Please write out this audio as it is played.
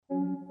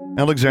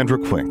Alexandra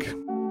Quick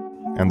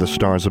and the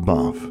Stars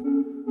Above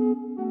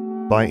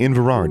by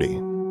Inverarity,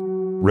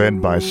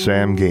 read by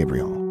Sam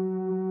Gabriel.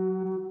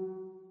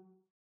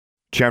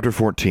 Chapter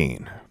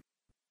 14.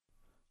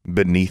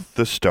 Beneath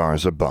the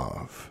Stars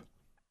Above.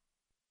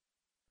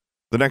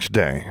 The next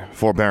day,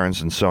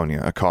 Forbearance and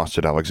Sonia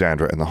accosted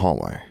Alexandra in the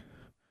hallway.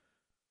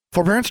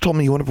 "Forbearance told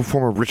me you want to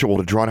perform a ritual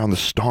to draw down the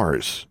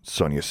stars,"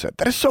 Sonia said.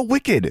 "That is so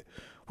wicked!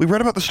 We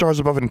read about the stars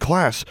above in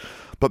class,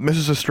 but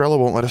Mrs. Estrella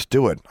won't let us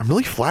do it. I'm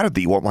really flattered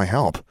that you want my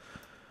help."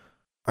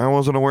 "I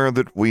wasn't aware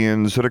that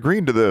Weans had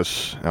agreed to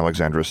this,"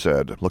 Alexandra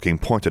said, looking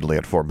pointedly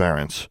at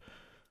Forbearance.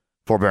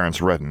 Forbearance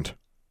reddened.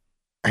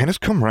 "Anna's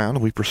come round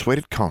and we've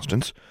persuaded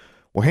Constance.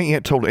 We ain't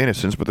yet told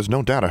Innocence, but there's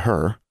no doubt of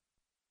her.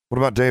 What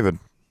about David?"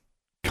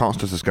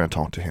 "Constance is going to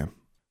talk to him."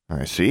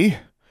 "I see.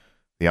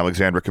 The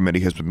Alexandra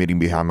Committee has been meeting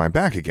behind my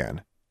back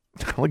again."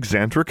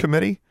 "Alexandra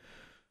Committee?"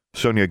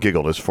 Sonia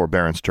giggled as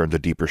Forbearance turned a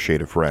deeper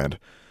shade of red.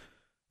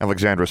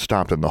 Alexandra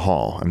stopped in the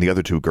hall, and the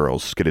other two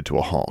girls skidded to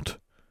a halt.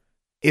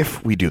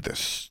 "If we do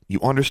this, you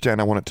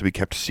understand I want it to be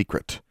kept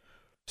secret."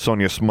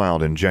 Sonia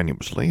smiled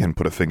ingenuously and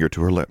put a finger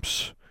to her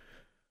lips.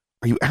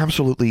 "Are you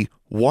absolutely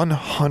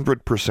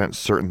 100%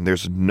 certain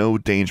there's no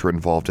danger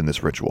involved in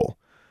this ritual?"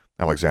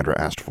 Alexandra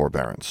asked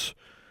Forbearance.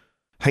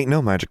 "Ain't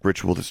no magic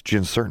ritual that's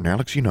gin certain,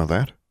 Alex, you know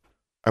that.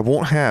 I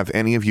won't have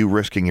any of you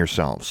risking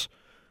yourselves."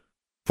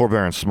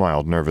 Forbearance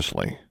smiled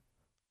nervously.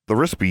 "The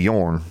risk be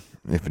yourn,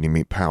 if you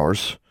meet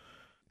Powers.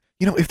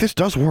 You know, if this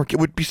does work, it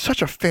would be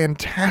such a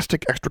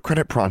fantastic extra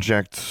credit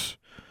project."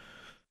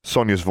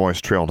 Sonia's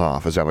voice trailed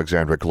off as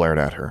Alexandra glared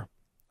at her.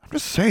 "I'm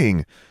just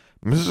saying,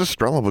 Mrs.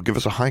 Estrella will give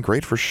us a high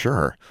grade for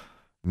sure.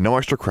 No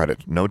extra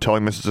credit, no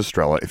telling Mrs.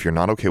 Estrella. If you're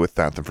not okay with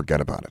that, then forget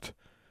about it."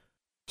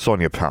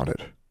 Sonia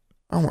pouted.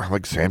 "Oh,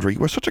 Alexandra,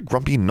 you are such a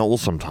grumpy knoll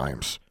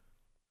sometimes."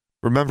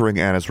 Remembering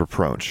Anna's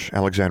reproach,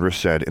 Alexandra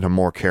said in a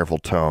more careful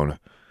tone,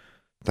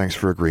 "Thanks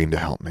for agreeing to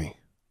help me."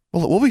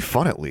 "Well, it will be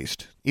fun at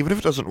least, even if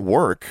it doesn't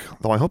work,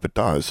 though I hope it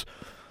does.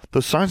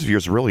 Those signs of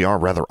yours really are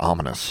rather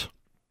ominous.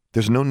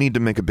 There's no need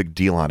to make a big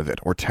deal out of it,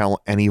 or tell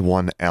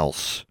anyone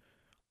else."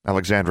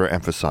 Alexandra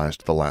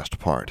emphasized the last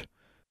part.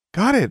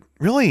 "Got it,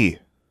 really?"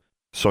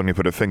 Sonia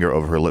put a finger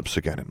over her lips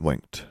again and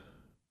winked.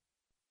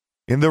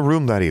 In their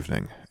room that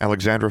evening,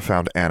 Alexandra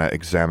found Anna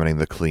examining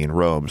the clean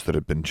robes that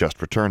had been just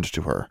returned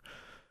to her.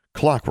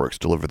 Clockworks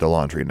delivered the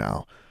laundry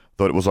now,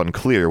 though it was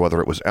unclear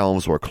whether it was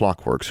elves or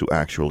Clockworks who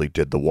actually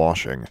did the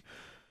washing.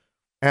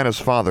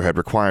 Anna's father had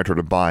required her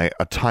to buy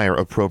attire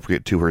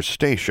appropriate to her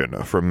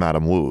station from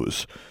Madame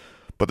Wu's,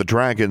 but the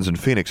dragons and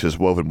phoenixes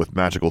woven with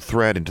magical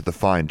thread into the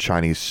fine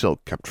Chinese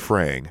silk kept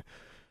fraying.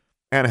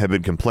 Anna had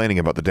been complaining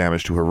about the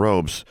damage to her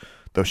robes,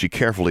 though she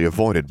carefully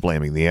avoided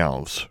blaming the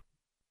elves.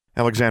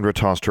 Alexandra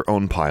tossed her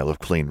own pile of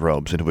clean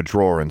robes into a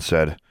drawer and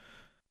said,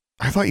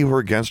 "I thought you were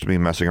against me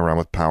messing around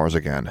with Powers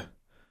again."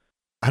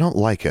 "I don't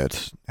like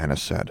it," Anna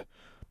said,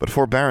 "but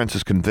Forbearance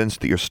is convinced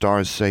that your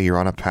stars say you're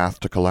on a path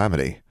to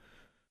calamity."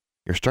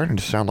 "You're starting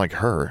to sound like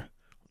her.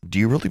 Do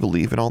you really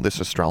believe in all this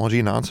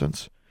astrology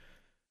nonsense?"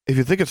 "If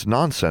you think it's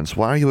nonsense,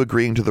 why are you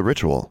agreeing to the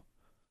ritual?"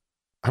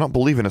 "I don't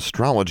believe in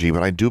astrology,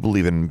 but I do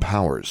believe in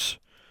Powers."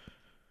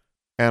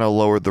 Anna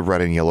lowered the red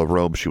and yellow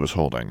robe she was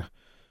holding.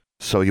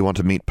 "So you want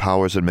to meet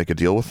Powers and make a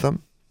deal with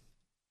them?"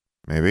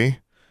 "Maybe.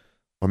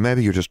 Or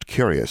maybe you're just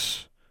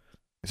curious.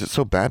 Is it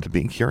so bad to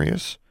be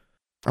curious?"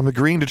 "I'm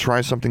agreeing to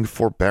try something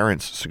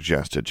Forbearance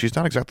suggested. She's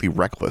not exactly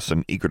reckless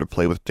and eager to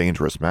play with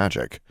dangerous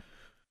magic."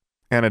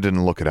 Anna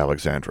didn't look at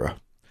Alexandra.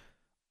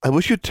 "I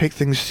wish you'd take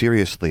things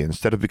seriously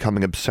instead of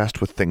becoming obsessed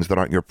with things that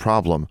aren't your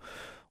problem,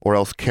 or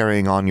else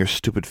carrying on your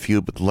stupid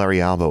feud with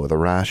Larry Alva or the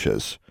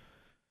Rashes."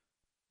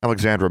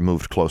 Alexandra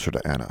moved closer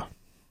to Anna.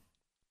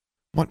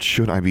 "What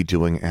should I be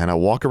doing, Anna?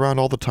 Walk around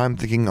all the time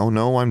thinking, oh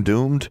no, I'm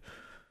doomed?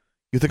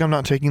 You think I'm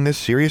not taking this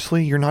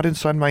seriously? You're not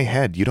inside my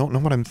head. You don't know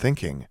what I'm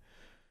thinking."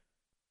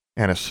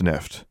 Anna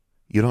sniffed.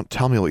 "You don't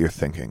tell me what you're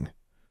thinking."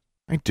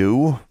 "I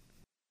do."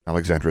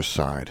 Alexandra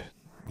sighed.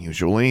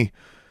 "Usually.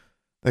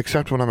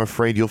 Except when I'm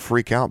afraid you'll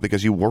freak out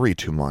because you worry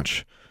too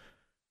much.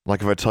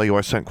 Like if I tell you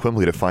I sent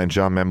Quimley to find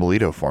John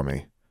Mambolito for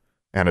me."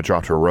 Anna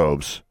dropped her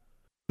robes.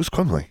 "Who's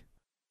Quimley?"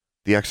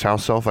 "The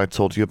ex-house elf I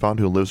told you about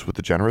who lives with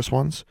the generous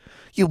ones."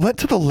 "You went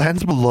to the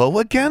lands below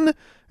again?"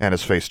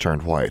 Anna's face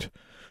turned white.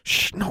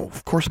 "Shh, no,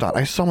 of course not.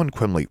 I summoned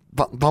Quimley.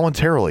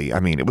 Voluntarily.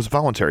 I mean, it was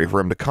voluntary for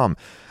him to come.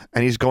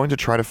 And he's going to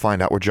try to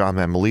find out where John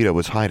Mambolito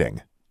is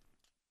hiding."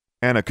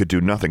 Anna could do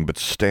nothing but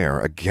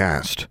stare,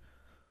 aghast.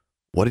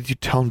 "What did you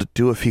tell him to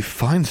do if he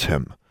finds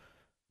him?"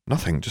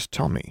 "Nothing, just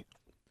tell me."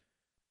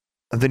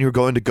 "And then you're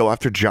going to go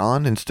after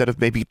John instead of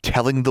maybe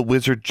telling the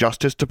Wizard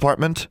Justice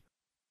Department?"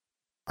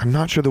 "I'm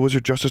not sure the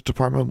Wizard Justice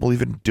Department will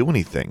even do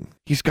anything.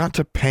 He's got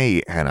to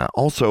pay, Anna.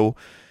 Also,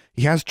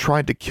 he has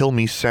tried to kill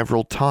me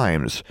several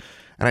times,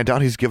 and I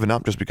doubt he's given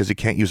up just because he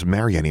can't use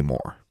Mary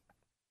anymore."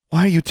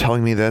 "Why are you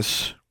telling me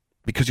this?"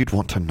 "Because you'd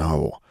want to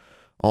know.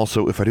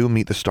 Also, if I do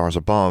meet the stars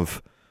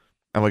above..."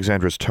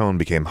 Alexandra's tone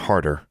became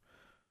harder.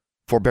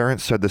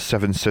 "Forbearance said the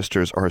Seven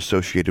Sisters are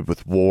associated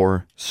with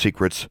war,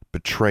 secrets,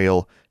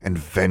 betrayal, and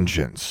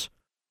vengeance."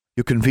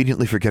 You're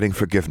conveniently forgetting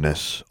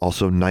forgiveness,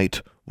 also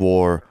night,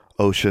 war,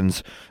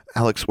 oceans.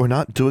 Alex, we're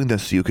not doing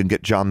this so you can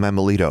get John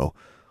Mammolito.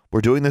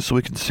 We're doing this so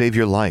we can save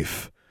your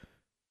life.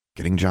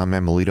 Getting John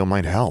Mammolito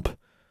might help.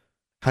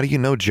 How do you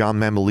know John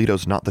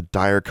Mammolito's not the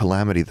dire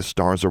calamity the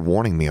stars are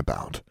warning me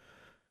about?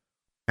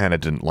 Anna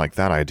didn't like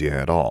that idea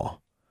at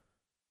all.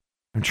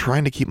 I'm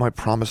trying to keep my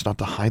promise not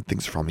to hide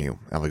things from you,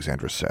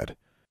 Alexandra said.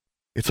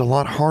 It's a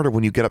lot harder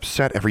when you get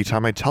upset every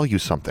time I tell you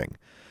something.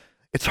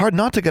 It's hard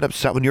not to get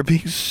upset when you're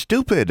being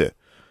stupid.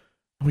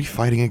 Are we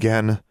fighting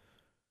again?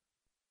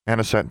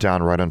 Anna sat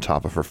down right on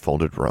top of her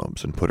folded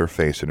robes and put her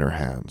face in her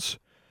hands.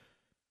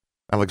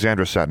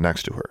 Alexandra sat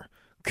next to her,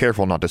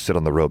 careful not to sit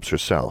on the robes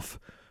herself,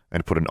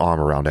 and put an arm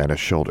around Anna's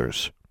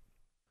shoulders.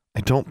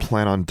 I don't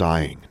plan on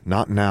dying,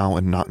 not now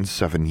and not in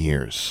 7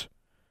 years.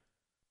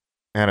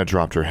 Anna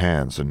dropped her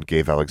hands and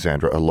gave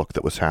Alexandra a look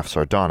that was half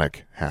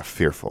sardonic, half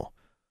fearful.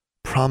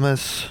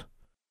 Promise?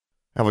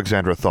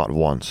 Alexandra thought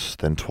once,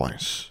 then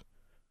twice.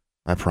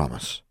 I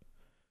promise.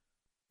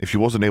 If she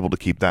wasn't able to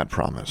keep that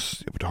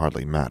promise, it would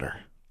hardly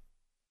matter.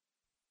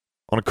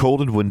 On a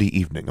cold and windy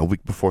evening, a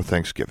week before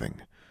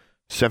Thanksgiving,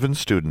 7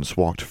 students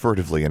walked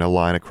furtively in a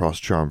line across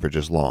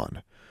Charmbridge's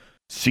lawn,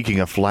 seeking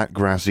a flat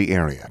grassy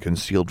area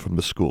concealed from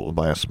the school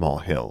by a small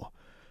hill.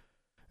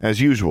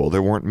 As usual,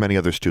 there weren't many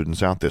other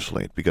students out this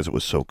late because it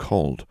was so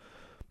cold,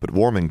 but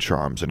warming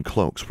charms and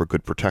cloaks were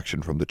good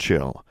protection from the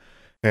chill,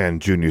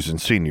 and juniors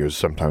and seniors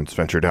sometimes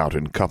ventured out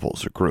in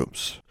couples or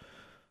groups.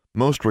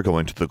 Most were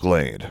going to the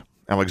glade.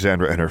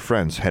 Alexandra and her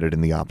friends headed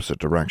in the opposite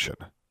direction.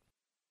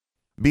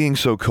 Being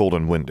so cold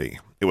and windy,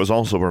 it was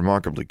also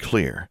remarkably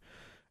clear,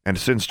 and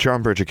since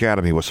Charmbridge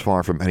Academy was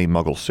far from any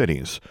Muggle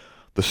cities,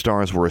 the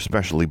stars were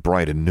especially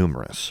bright and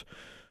numerous.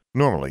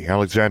 Normally,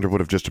 Alexandra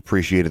would have just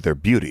appreciated their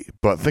beauty,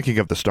 but thinking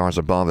of the stars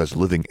above as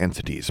living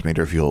entities made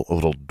her feel a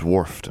little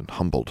dwarfed and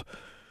humbled.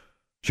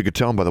 She could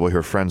tell by the way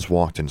her friends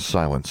walked in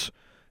silence,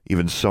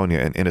 even Sonia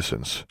and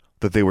Innocence,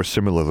 that they were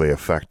similarly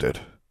affected.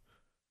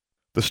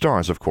 The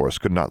stars, of course,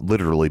 could not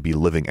literally be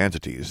living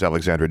entities.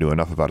 Alexandra knew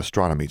enough about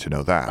astronomy to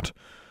know that.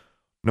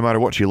 No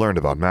matter what she learned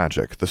about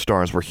magic, the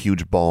stars were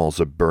huge balls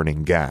of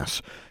burning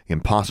gas,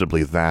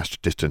 impossibly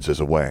vast distances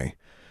away,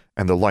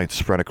 and the light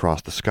spread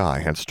across the sky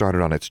had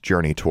started on its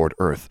journey toward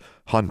Earth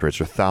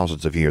hundreds or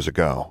thousands of years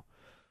ago.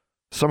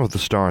 Some of the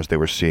stars they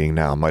were seeing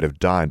now might have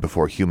died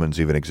before humans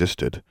even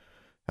existed.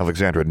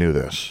 Alexandra knew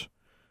this.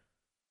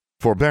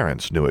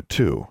 Forbearance knew it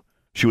too.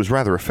 She was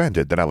rather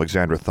offended that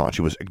Alexandra thought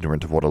she was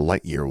ignorant of what a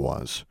light year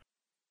was.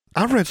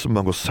 I've read some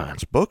Muggle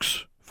science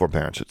books,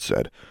 Forbearance had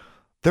said.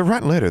 They're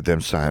right later,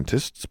 them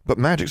scientists, but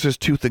magic says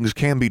 2 things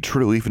can be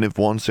true even if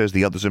one says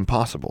the other's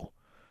impossible.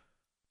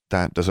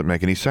 That doesn't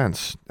make any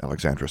sense,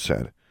 Alexandra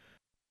said.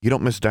 You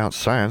don't misdoubt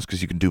science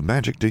because you can do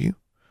magic, do you?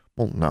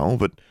 Well, no,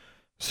 but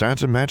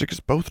science and magic is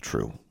both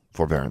true,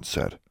 Forbearance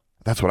said.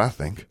 That's what I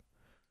think.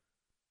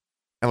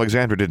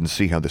 Alexandra didn't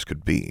see how this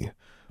could be,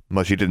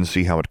 but she didn't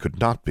see how it could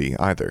not be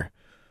either.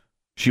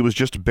 She was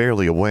just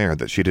barely aware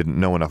that she didn't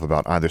know enough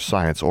about either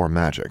science or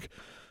magic,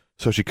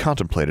 so she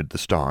contemplated the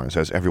stars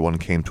as everyone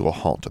came to a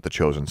halt at the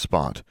chosen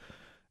spot,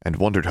 and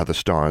wondered how the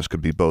stars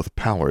could be both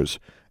powers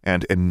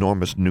and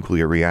enormous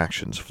nuclear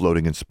reactions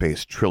floating in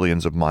space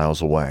trillions of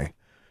miles away.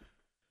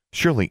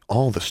 Surely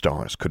all the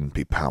stars couldn't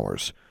be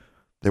powers.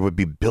 There would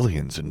be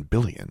billions and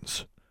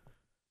billions.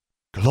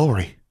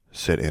 Glory,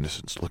 said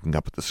Innocence, looking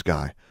up at the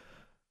sky.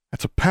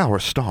 That's a power,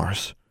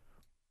 stars.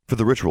 For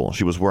the ritual,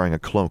 she was wearing a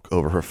cloak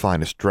over her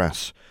finest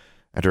dress,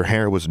 and her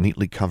hair was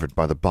neatly covered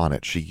by the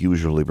bonnet she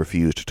usually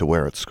refused to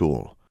wear at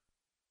school.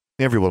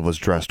 Everyone was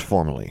dressed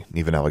formally,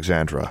 even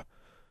Alexandra.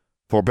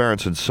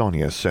 Forbearance and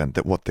Sonia said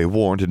that what they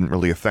wore didn't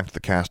really affect the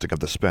casting of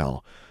the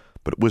spell,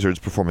 but wizards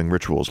performing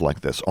rituals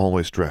like this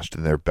always dressed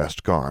in their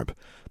best garb,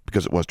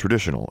 because it was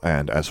traditional,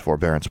 and, as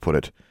Forbearance put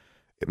it,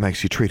 it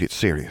makes you treat it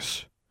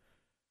serious.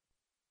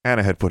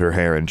 Anna had put her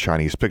hair in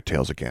Chinese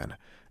pigtails again,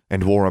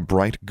 and wore a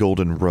bright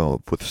golden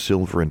robe with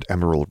silver and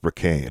emerald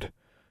brocade.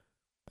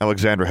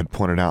 Alexandra had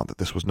pointed out that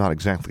this was not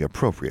exactly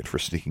appropriate for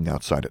sneaking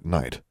outside at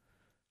night.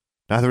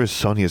 Neither is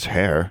Sonia's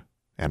hair,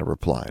 Anna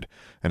replied,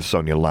 and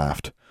Sonia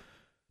laughed.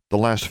 The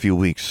last few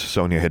weeks,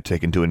 Sonia had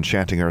taken to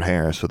enchanting her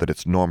hair so that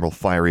its normal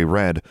fiery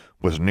red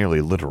was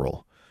nearly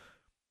literal.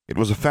 It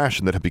was a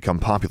fashion that had become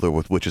popular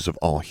with witches of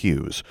all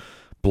hues.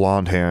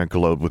 Blonde hair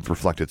glowed with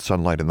reflected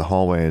sunlight in the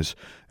hallways,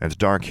 and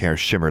dark hair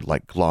shimmered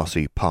like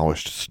glossy,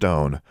 polished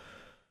stone.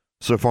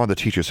 So far the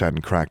teachers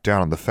hadn't cracked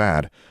down on the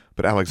fad,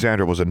 but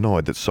Alexandra was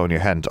annoyed that Sonia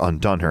hadn't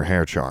undone her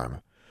hair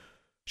charm.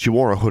 She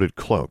wore a hooded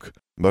cloak,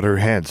 but her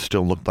head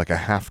still looked like a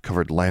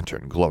half-covered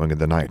lantern glowing in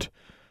the night.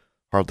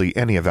 Hardly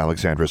any of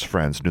Alexandra's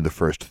friends knew the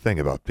first thing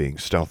about being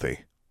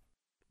stealthy.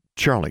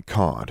 Charlie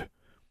cawed.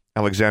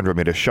 Alexandra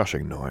made a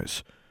shushing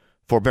noise.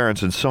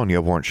 Forbearance and Sonia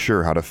weren't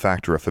sure how to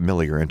factor a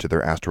familiar into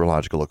their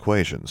astrological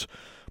equations,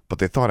 but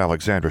they thought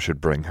Alexandra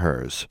should bring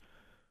hers.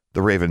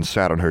 The raven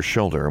sat on her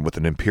shoulder with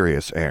an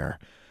imperious air,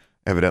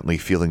 evidently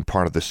feeling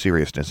part of the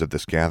seriousness of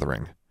this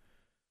gathering.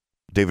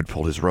 David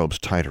pulled his robes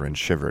tighter and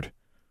shivered.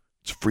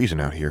 It's freezing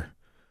out here.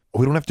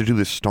 We don't have to do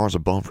this Stars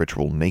Above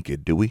ritual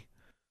naked, do we?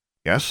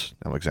 Yes,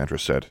 Alexandra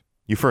said.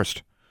 You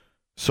first.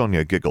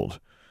 Sonia giggled.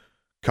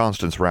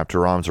 Constance wrapped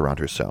her arms around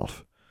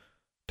herself.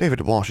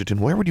 David Washington,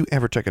 where would you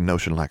ever take a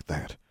notion like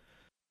that?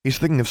 He's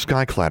thinking of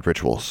sky-clad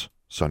rituals,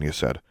 Sonia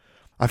said.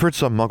 I've heard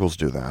some muggles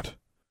do that.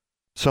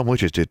 Some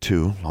witches did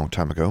too, long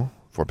time ago,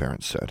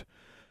 Forbearance said,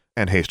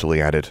 and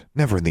hastily added,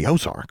 never in the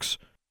Ozarks.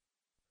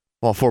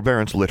 While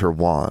Forbearance lit her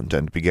wand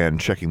and began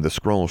checking the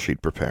scroll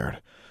she'd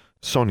prepared,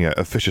 Sonia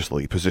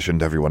officiously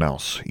positioned everyone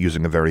else,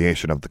 using a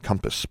variation of the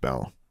compass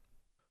spell.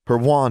 Her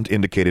wand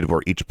indicated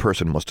where each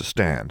person was to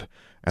stand,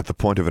 at the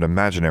point of an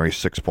imaginary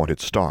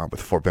six-pointed star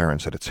with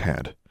Forbearance at its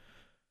head.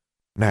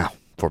 Now,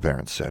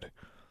 Forbearance said,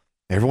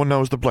 everyone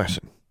knows the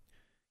blessing.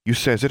 You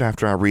says it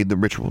after I read the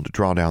ritual to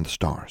draw down the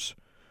stars.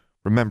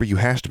 Remember, you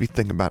has to be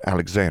thinking about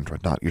Alexandra,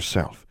 not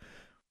yourself.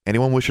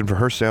 Anyone wishing for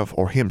herself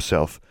or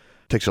himself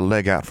takes a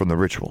leg out from the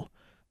ritual,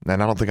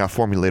 and I don't think I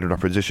formulated our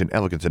position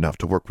elegant enough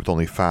to work with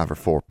only 5 or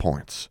 4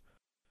 points.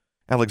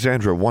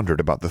 Alexandra wondered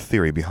about the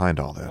theory behind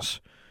all this.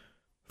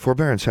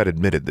 Forbearance had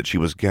admitted that she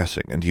was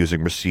guessing and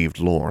using received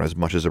lore as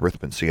much as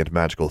arithmancy and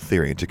magical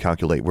theory to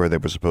calculate where they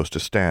were supposed to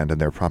stand in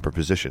their proper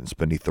positions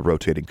beneath the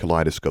rotating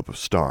kaleidoscope of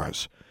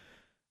stars.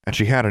 And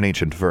she had an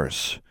ancient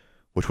verse,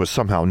 which was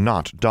somehow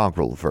not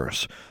doggerel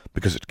verse,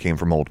 because it came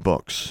from old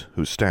books,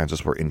 whose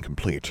stanzas were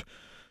incomplete.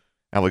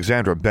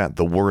 Alexandra bet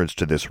the words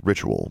to this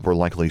ritual were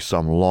likely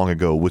some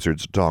long-ago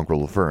wizard's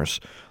doggerel verse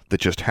that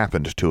just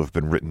happened to have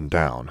been written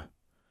down.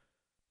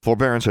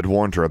 Forbearance had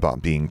warned her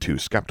about being too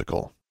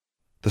skeptical.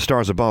 The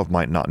stars above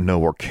might not know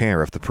or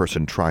care if the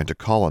person trying to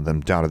call on them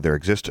doubted their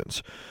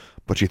existence,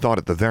 but she thought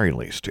at the very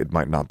least it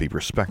might not be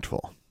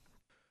respectful.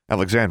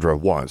 Alexandra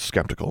was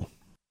skeptical,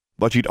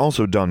 but she'd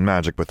also done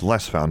magic with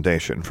less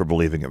foundation for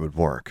believing it would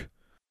work.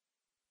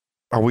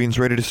 Are we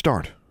ready to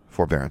start?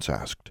 Forbearance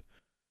asked.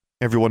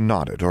 Everyone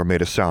nodded or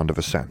made a sound of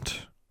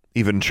assent.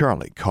 Even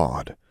Charlie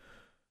cawed.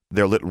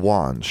 Their lit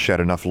wands shed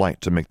enough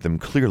light to make them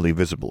clearly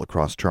visible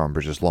across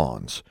Charmbridge's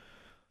lawns.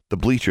 The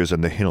bleachers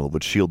and the hill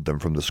would shield them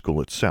from the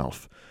school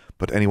itself,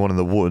 but anyone in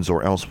the woods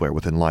or elsewhere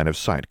within line of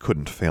sight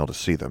couldn't fail to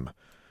see them.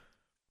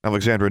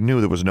 Alexandra knew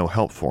there was no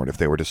help for it if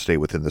they were to stay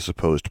within the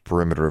supposed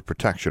perimeter of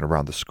protection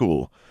around the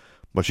school,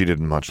 but she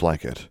didn't much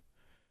like it.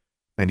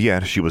 And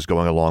yet she was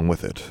going along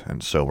with it,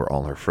 and so were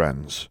all her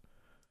friends.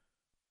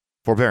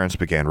 Forbearance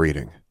began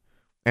reading.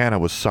 Anna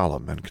was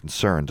solemn and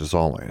concerned as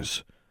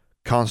always.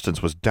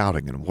 Constance was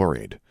doubting and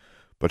worried,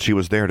 but she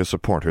was there to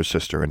support her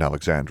sister and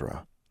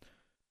Alexandra.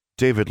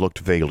 David looked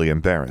vaguely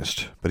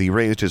embarrassed, but he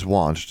raised his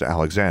wand to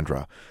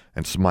Alexandra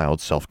and smiled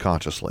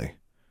self-consciously.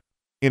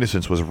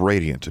 Innocence was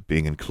radiant at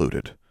being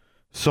included.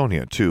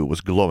 Sonia, too,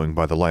 was glowing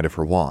by the light of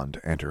her wand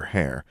and her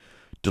hair,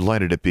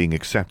 delighted at being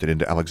accepted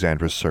into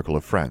Alexandra's circle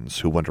of friends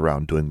who went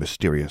around doing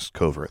mysterious,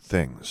 covert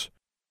things.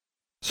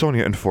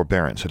 Sonia and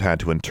Forbearance had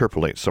to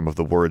interpolate some of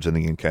the words in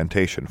the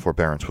incantation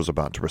Forbearance was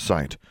about to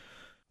recite.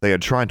 They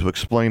had tried to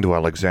explain to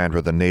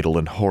Alexandra the natal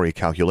and hoary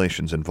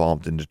calculations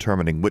involved in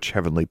determining which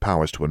heavenly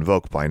powers to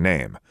invoke by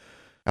name.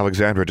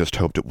 Alexandra just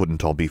hoped it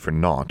wouldn't all be for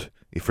naught,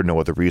 if for no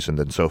other reason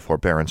than so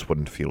Forbearance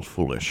wouldn't feel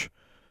foolish.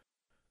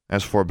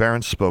 As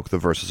Forbearance spoke the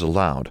verses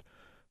aloud,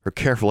 her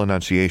careful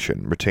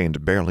enunciation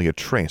retained barely a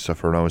trace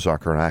of her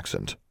Ozarker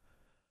accent.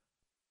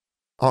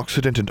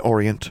 Occident and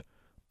Orient,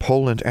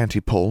 pole and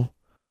antipole,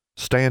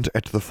 stand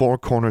at the 4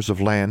 corners of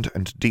land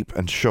and deep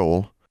and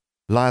shoal,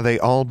 lie they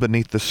all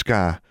beneath the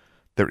sky.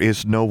 There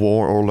is no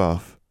war or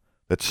love,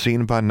 that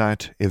seen by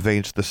night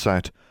evades the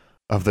sight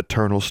of the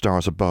eternal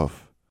stars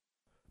above.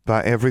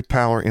 By every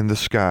power in the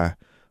sky,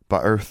 by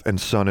earth and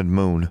sun and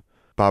moon,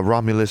 by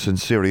Romulus and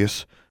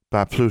Sirius,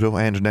 by Pluto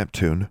and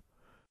Neptune,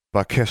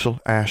 by Kessel,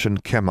 Ash,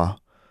 and Chema,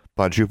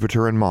 by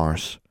Jupiter and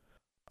Mars,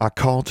 I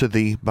call to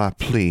thee by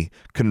plea,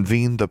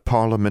 convene the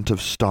parliament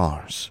of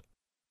stars.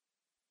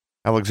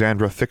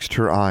 Alexandra fixed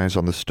her eyes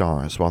on the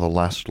stars while the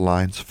last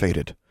lines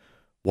faded,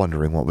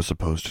 wondering what was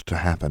supposed to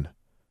happen.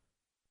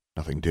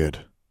 Nothing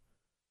did.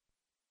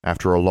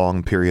 After a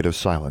long period of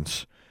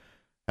silence,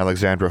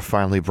 Alexandra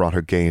finally brought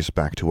her gaze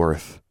back to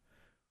earth.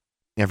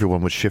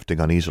 Everyone was shifting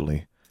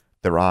uneasily,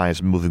 their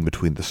eyes moving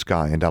between the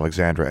sky and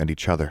Alexandra and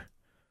each other.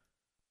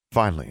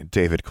 Finally,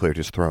 David cleared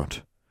his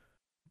throat.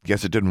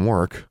 Guess it didn't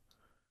work.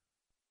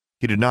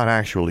 He did not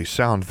actually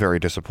sound very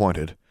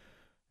disappointed,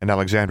 and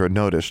Alexandra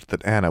noticed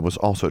that Anna was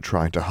also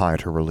trying to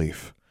hide her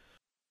relief.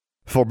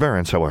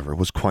 Forbearance, however,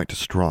 was quite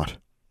distraught.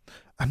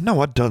 I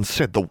know I done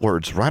said the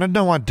words right, I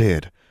know I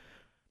did.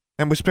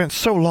 And we spent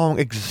so long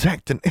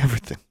exacting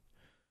everything.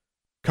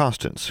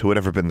 Constance, who had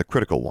ever been the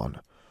critical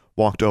one,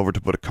 walked over to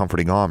put a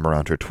comforting arm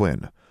around her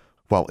twin,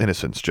 while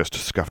Innocence just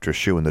scuffed her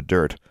shoe in the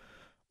dirt,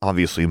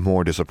 obviously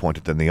more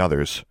disappointed than the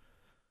others.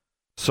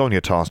 Sonia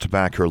tossed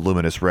back her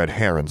luminous red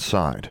hair and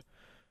sighed.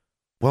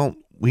 Well,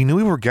 we knew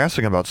we were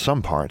guessing about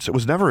some parts. It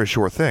was never a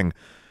sure thing,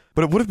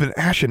 but it would have been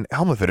Ash and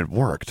Elm if it had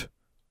worked.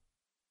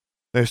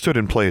 They stood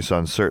in place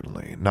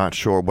uncertainly, not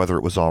sure whether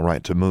it was all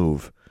right to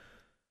move.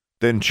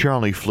 Then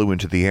Charlie flew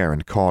into the air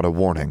and cawed a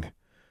warning.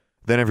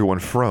 Then everyone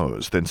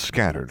froze, then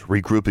scattered,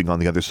 regrouping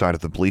on the other side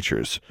of the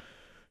bleachers.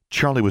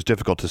 Charlie was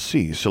difficult to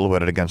see,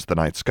 silhouetted against the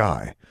night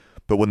sky,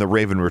 but when the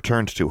raven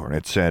returned to her,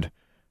 it said,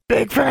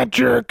 "Big fat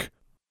jerk!"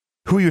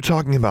 "Who are you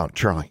talking about,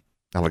 Charlie?"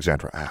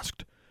 Alexandra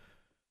asked.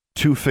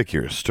 Two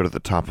figures stood at the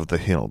top of the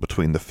hill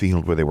between the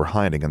field where they were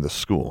hiding and the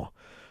school,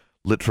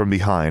 lit from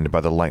behind by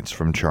the lights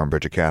from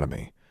Charmbridge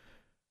Academy.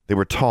 They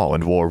were tall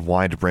and wore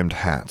wide-brimmed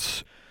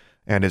hats,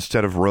 and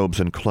instead of robes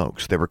and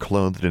cloaks, they were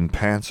clothed in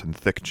pants and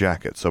thick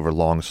jackets over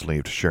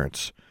long-sleeved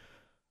shirts.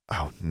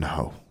 "Oh,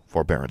 no,"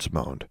 Forbearance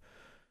moaned.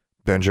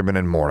 "Benjamin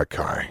and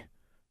Mordecai,"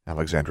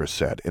 Alexandra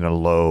said in a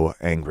low,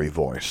 angry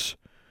voice.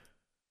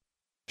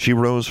 She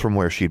rose from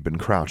where she'd been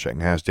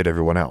crouching, as did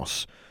everyone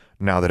else,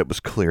 now that it was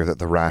clear that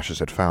the Rashes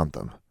had found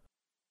them.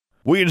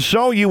 "We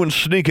saw you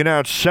sneaking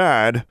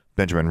outside,"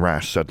 Benjamin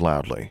Rash said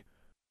loudly.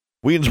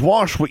 "We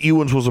watched what you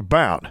was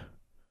about."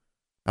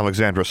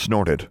 Alexandra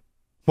snorted.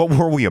 "What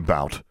were we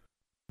about?"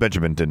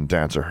 Benjamin didn't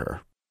answer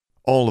her.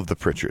 All of the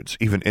Pritchards,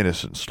 even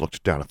Innocence,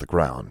 looked down at the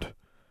ground.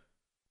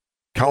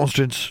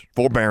 "Constance,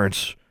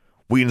 Forbearance,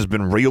 we'ns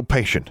been real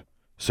patient,"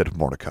 said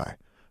Mordecai.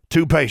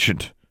 "Too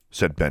patient,"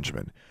 said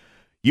Benjamin.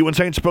 "You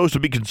ain't supposed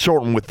to be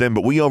consorting with them,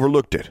 but we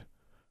overlooked it."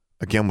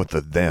 "Again with the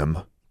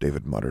them,"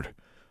 David muttered.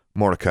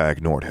 Mordecai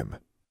ignored him.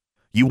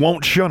 "You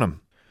won't shun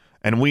 'em,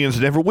 and we'ns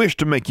never wished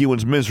to make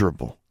you'ns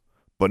miserable.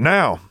 But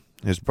now,"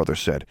 his brother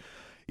said,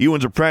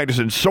 "you'ns are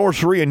practicing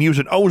sorcery and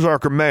using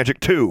Ozarker magic,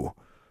 too."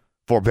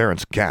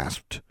 Forbearance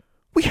gasped.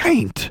 "We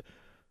ain't."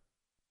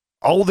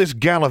 "All this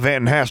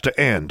gallivanting has to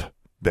end,"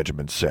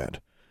 Benjamin said.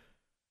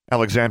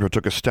 Alexandra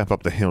took a step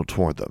up the hill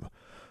toward them.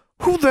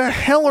 "Who the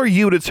hell are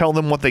you to tell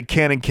them what they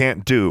can and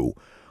can't do?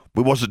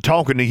 We wasn't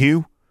talking to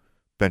you."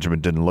 Benjamin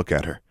didn't look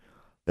at her.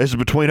 "This is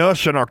between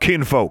us and our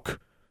kinfolk.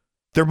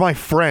 They're my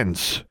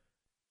friends."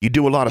 "You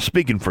do a lot of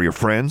speaking for your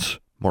friends,"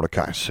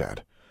 Mordecai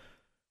said.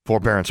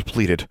 Forbearance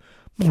pleaded,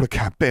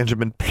 "Mordecai,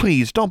 Benjamin,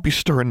 please don't be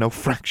stirring no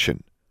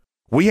fraction."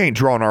 "We ain't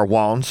drawing our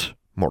wands,"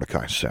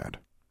 Mordecai said.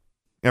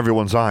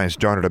 Everyone's eyes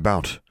darted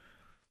about.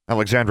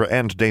 Alexandra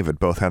and David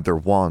both had their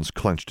wands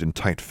clenched in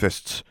tight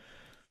fists.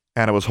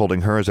 Anna was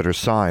holding hers at her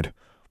side,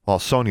 while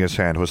Sonia's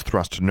hand was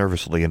thrust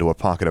nervously into a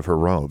pocket of her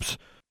robes.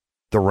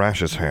 The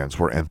Rashes' hands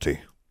were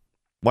empty.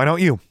 "Why don't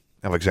you?"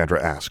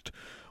 Alexandra asked,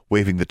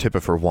 waving the tip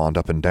of her wand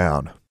up and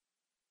down.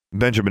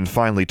 Benjamin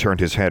finally turned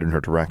his head in her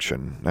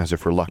direction, as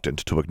if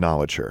reluctant to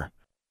acknowledge her.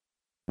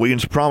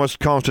 "We'ns promised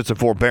Constance and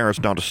Forbearance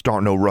not to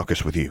start no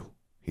ruckus with you,"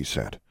 he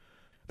said.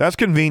 "That's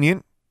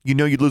convenient. You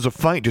know you'd lose a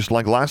fight just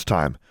like last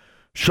time."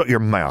 "Shut your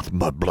mouth,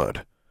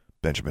 mudblood,"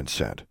 Benjamin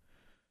said.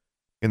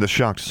 In the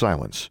shocked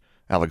silence,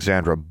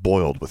 Alexandra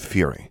boiled with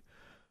fury.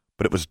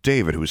 But it was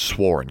David who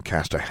swore and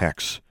cast a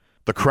hex.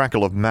 The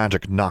crackle of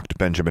magic knocked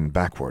Benjamin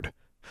backward.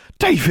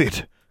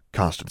 "David!"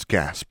 Constance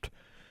gasped.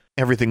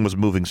 Everything was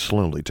moving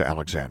slowly to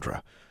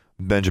Alexandra.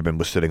 Benjamin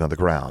was sitting on the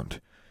ground.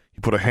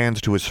 He put a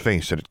hand to his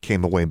face and it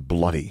came away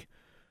bloody.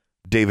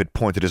 David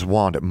pointed his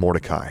wand at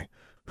Mordecai,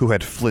 who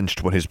had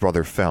flinched when his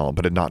brother fell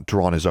but had not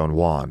drawn his own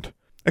wand.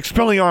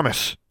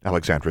 "Expelliarmus!"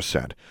 Alexandra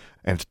said,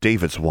 and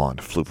David's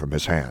wand flew from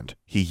his hand.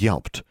 He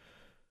yelped.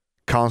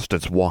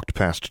 Constance walked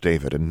past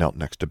David and knelt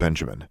next to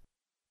Benjamin.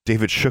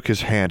 David shook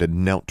his hand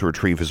and knelt to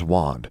retrieve his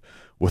wand,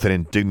 with an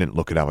indignant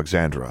look at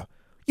Alexandra.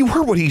 "You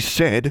heard what he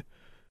said!"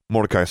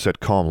 Mordecai said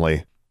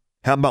calmly,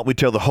 "How about we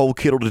tell the whole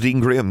kittle to Dean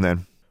Grimm,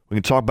 then? We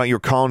can talk about your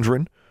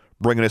conjuring,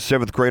 bringing a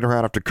 7th grader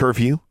out after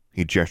curfew,"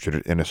 he gestured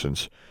at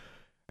Innocence,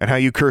 "and how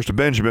you cursed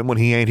Benjamin when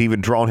he ain't even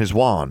drawn his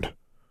wand."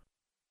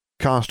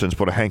 Constance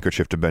put a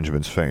handkerchief to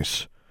Benjamin's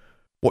face.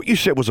 "What you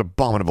said was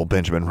abominable,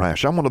 Benjamin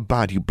Rash. I won't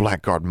abide you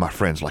blackguarding my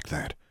friends like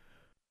that."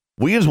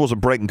 "We'ns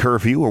wasn't breaking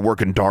curfew or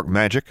working dark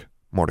magic,"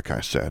 Mordecai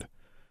said.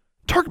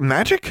 "Dark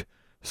magic?"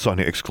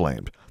 Sonia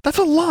exclaimed. "That's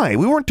a lie.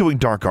 We weren't doing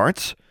dark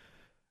arts."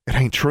 "It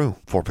ain't true,"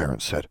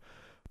 Forbearance said.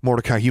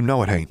 "Mordecai, you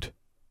know it ain't."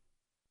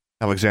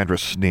 Alexandra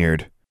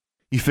sneered.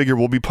 "You figure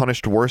we'll be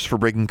punished worse for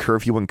breaking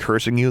curfew and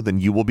cursing you than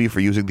you will be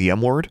for using the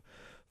M-word?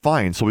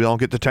 Fine, so we all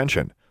get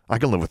detention. I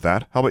can live with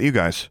that. How about you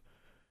guys?"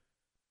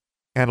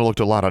 Anna looked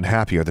a lot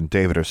unhappier than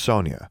David or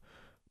Sonia,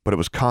 but it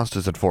was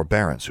Constance and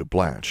Forbearance who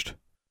blanched.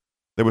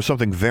 There was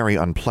something very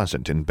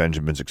unpleasant in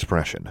Benjamin's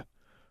expression.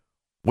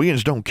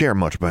 "We'ns don't care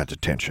much about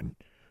detention,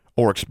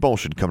 or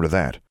expulsion, come to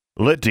that.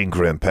 Let Dean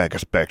Grimm pack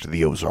us back to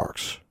the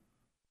Ozarks."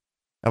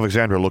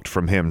 Alexandra looked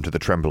from him to the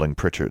trembling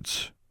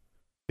Pritchards.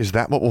 "Is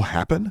that what will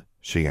happen?"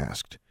 she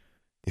asked.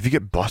 "If you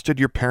get busted,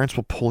 your parents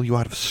will pull you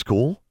out of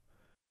school?"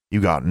 "You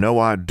got no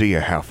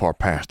idea how far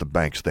past the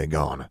banks they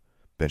gone,"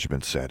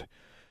 Benjamin said.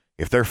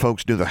 "If their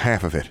folks knew the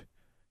half of it—"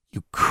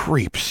 "You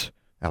creeps,"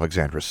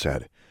 Alexandra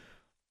said.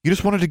 "You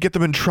just wanted to get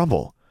them in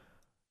trouble."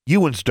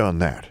 "You'ns done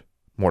that,"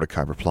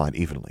 Mordecai replied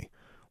evenly.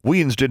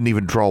 "We'ns didn't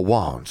even draw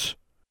wands."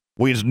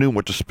 "We'ns knew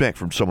what to expect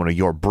from someone of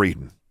your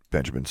breeding,"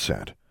 Benjamin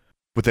said.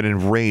 With an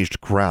enraged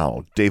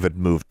growl, David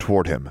moved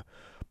toward him,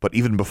 but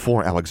even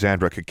before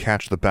Alexandra could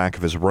catch the back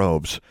of his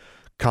robes,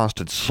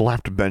 Constance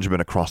slapped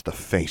Benjamin across the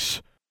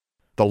face.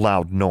 The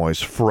loud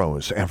noise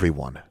froze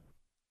everyone.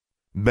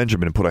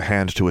 Benjamin put a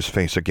hand to his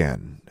face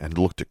again and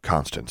looked at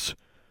Constance,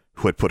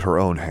 who had put her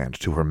own hand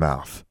to her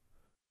mouth.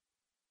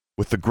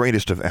 With the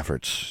greatest of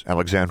efforts,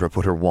 Alexandra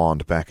put her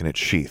wand back in its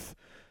sheath,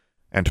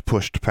 and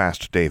pushed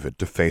past David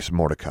to face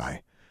Mordecai,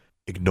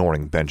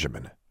 ignoring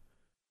Benjamin.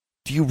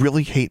 Do you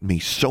really hate me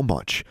so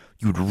much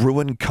you'd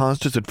ruin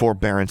Constance and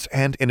Forbearance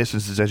and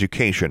Innocence's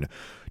education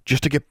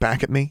just to get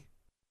back at me?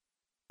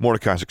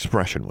 Mordecai's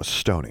expression was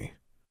stony.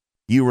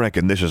 You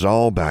reckon this is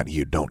all about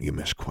you, don't you,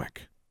 Miss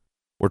Quick?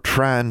 We're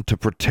trying to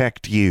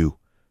protect you,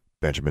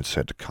 Benjamin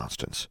said to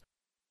Constance.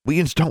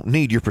 We don't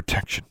need your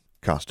protection,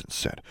 Constance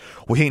said.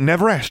 We ain't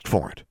never asked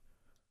for it.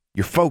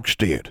 Your folks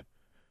did.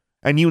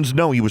 And you'ns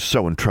know you was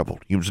so in trouble.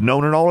 You'ns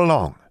known it all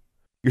along.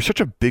 You're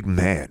such a big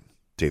man,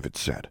 David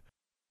said.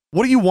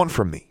 What do you want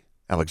from me?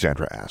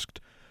 Alexandra asked.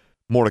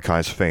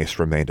 Mordecai's face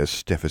remained as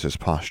stiff as his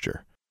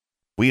posture.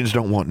 We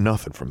don't want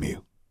nothing from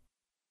you.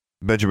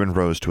 Benjamin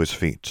rose to his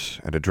feet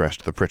and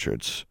addressed the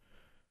Pritchards.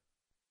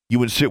 You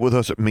would sit with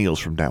us at meals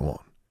from now on.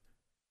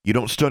 You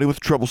don't study with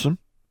Troublesome,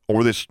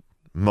 or this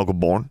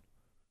Muggleborn.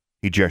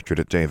 He gestured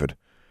at David.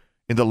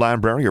 In the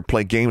library or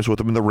play games with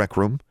him in the rec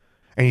room,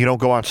 and you don't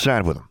go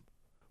outside with him.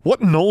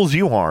 What gnolls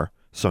you are,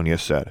 Sonia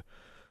said.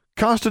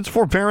 Constance,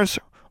 Forbearance,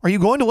 are you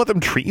going to let them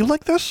treat you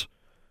like this?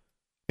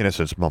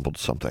 Innocence mumbled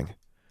something.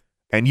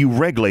 And you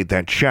regulate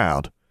that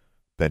child,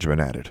 Benjamin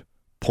added,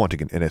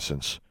 pointing at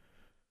Innocence.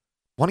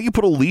 Why don't you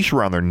put a leash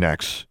around their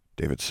necks?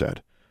 David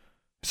said.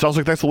 Sounds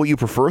like that's the way you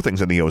prefer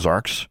things in the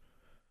Ozarks.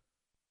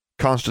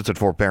 Constance and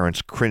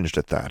Forbearance cringed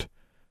at that,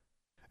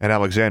 and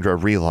Alexandra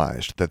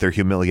realized that their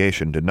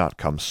humiliation did not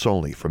come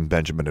solely from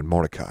Benjamin and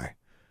Mordecai.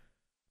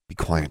 Be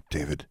quiet,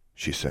 David,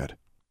 she said.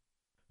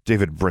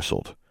 David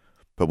bristled,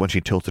 but when she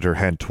tilted her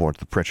head towards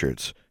the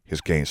Pritchards, his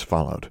gaze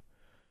followed.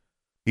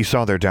 He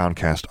saw their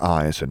downcast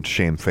eyes and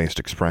shamefaced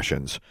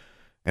expressions,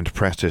 and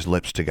pressed his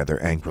lips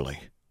together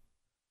angrily.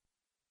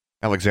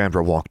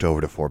 Alexandra walked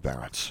over to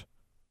Forbearance.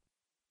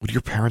 Would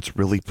your parents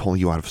really pull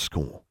you out of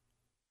school?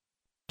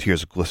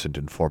 Tears glistened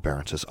in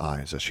Forbearance's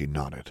eyes as she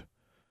nodded.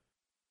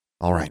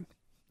 All right,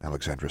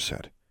 Alexandra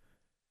said.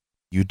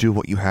 You do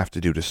what you have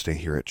to do to stay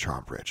here at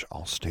Charmbridge.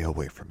 I'll stay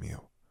away from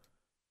you.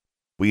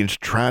 We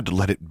tried to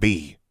let it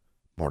be,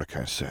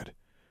 Mordecai said.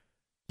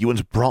 You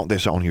brought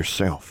this on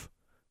yourself.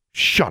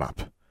 Shut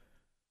up.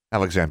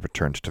 Alexandra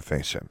turned to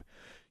face him.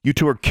 You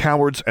two are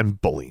cowards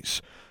and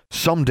bullies.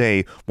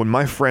 Someday, when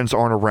my friends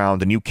aren't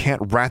around and you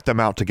can't rat them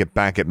out to get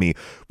back at me,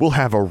 we'll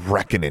have a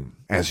reckoning,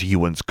 as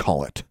Ewans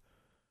call it.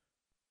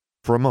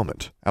 For a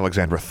moment,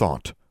 Alexandra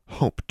thought,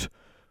 hoped,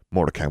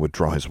 Mordecai would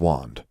draw his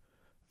wand.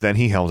 Then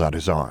he held out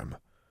his arm.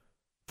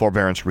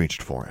 Forbearance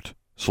reached for it,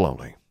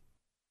 slowly.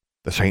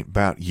 This ain't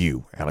about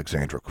you,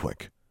 Alexandra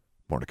Quick,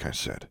 Mordecai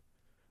said,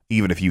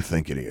 even if you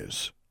think it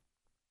is.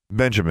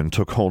 Benjamin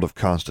took hold of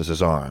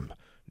Constance's arm,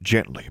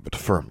 gently but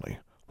firmly,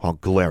 while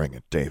glaring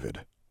at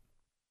David.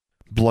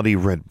 Bloody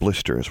red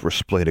blisters were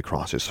splayed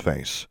across his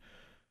face.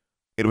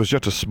 It was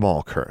just a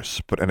small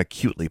curse, but an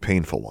acutely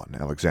painful one,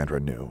 Alexandra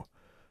knew.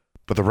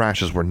 But the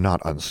rashes were not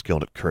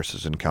unskilled at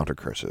curses and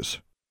counter-curses.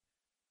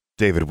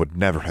 David would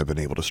never have been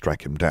able to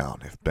strike him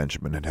down if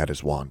Benjamin had had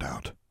his wand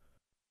out.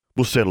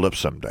 We'll settle up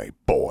someday,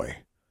 boy,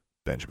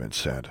 Benjamin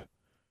said.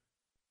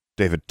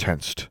 David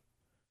tensed.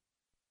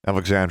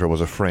 Alexandra was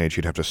afraid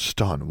she'd have to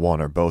stun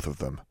one or both of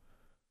them.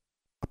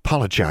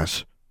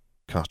 Apologize,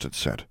 Constance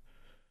said.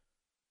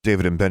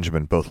 David and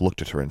Benjamin both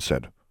looked at her and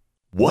said,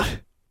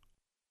 What?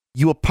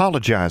 You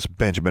apologize,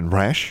 Benjamin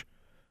Rash.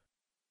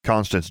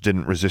 Constance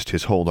didn't resist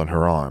his hold on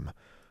her arm,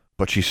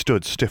 but she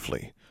stood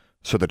stiffly,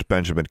 so that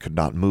Benjamin could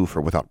not move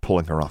her without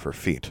pulling her off her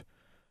feet.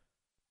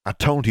 I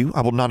told you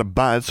I will not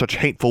abide such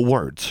hateful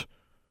words.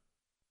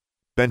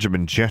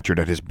 Benjamin gestured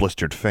at his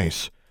blistered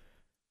face.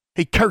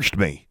 He cursed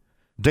me.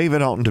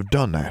 David oughtn't have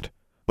done that,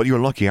 but you're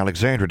lucky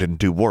Alexandra didn't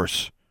do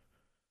worse.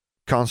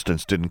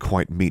 Constance didn't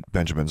quite meet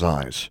Benjamin's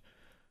eyes.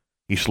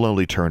 He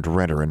slowly turned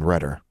redder and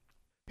redder.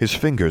 His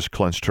fingers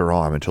clenched her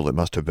arm until it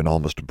must have been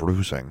almost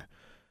bruising.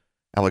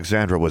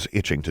 Alexandra was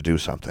itching to do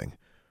something.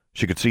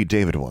 She could see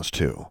David was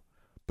too,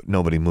 but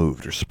nobody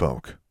moved or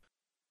spoke.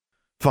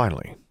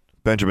 Finally,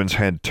 Benjamin's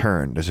head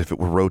turned as if it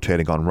were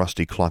rotating on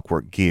rusty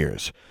clockwork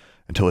gears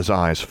until his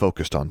eyes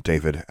focused on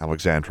David,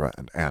 Alexandra,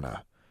 and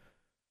Anna.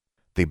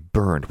 They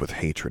burned with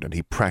hatred, and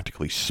he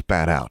practically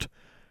spat out.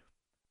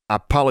 I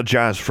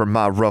apologize for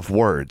my rough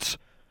words.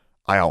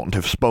 I oughtn't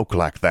have spoke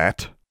like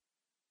that.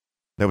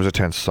 There was a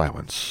tense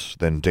silence.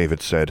 Then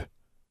David said,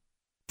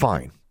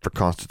 Fine, for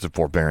Constance and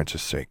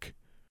Forbearance's sake.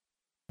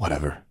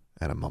 Whatever,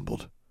 Anna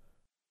mumbled.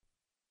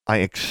 I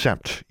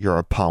accept your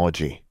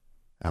apology,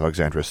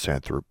 Alexandra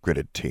said through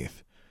gritted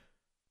teeth.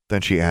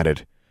 Then she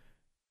added,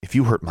 If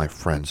you hurt my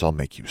friends, I'll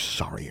make you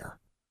sorrier.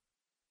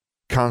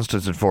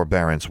 Constance and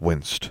Forbearance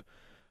winced,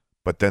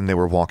 but then they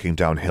were walking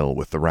downhill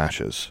with the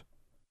rashes.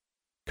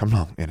 Come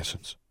along,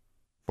 Innocence,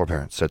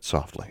 Forbearance said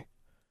softly.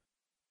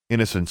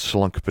 Innocence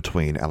slunk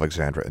between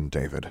Alexandra and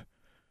David.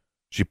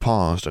 She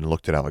paused and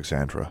looked at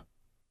Alexandra.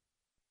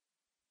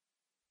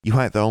 You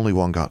ain't the only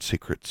one got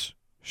secrets,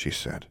 she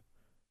said,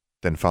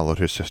 then followed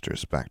her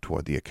sisters back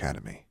toward the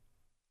academy.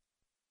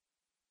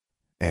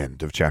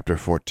 End of chapter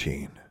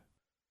 14.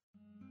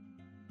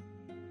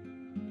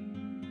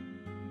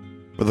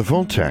 For the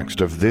full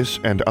text of this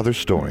and other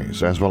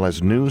stories, as well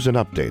as news and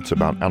updates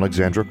about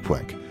Alexandra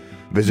Quick,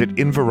 visit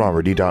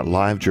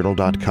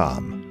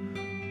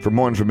Inverarity.livejournal.com. For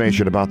more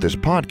information about this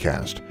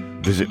podcast,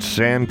 visit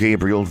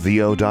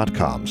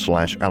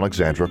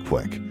samgabrielvo.com/Alexandra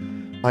Quick.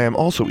 I am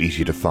also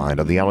easy to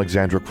find on the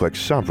Alexandra Quick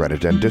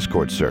subreddit and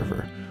Discord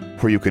server,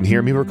 where you can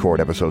hear me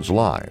record episodes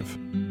live.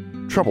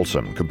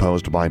 Troublesome,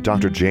 composed by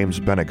Dr. James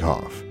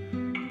Benighoff.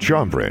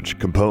 Charmbridge,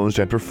 composed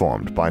and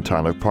performed by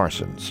Tyler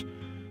Parsons.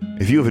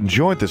 If you have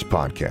enjoyed this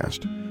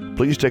podcast,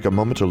 please take a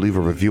moment to leave a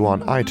review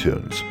on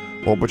iTunes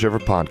or whichever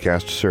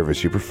podcast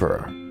service you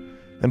prefer.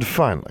 And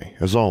finally,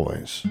 as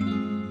always,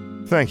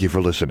 thank you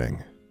for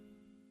listening.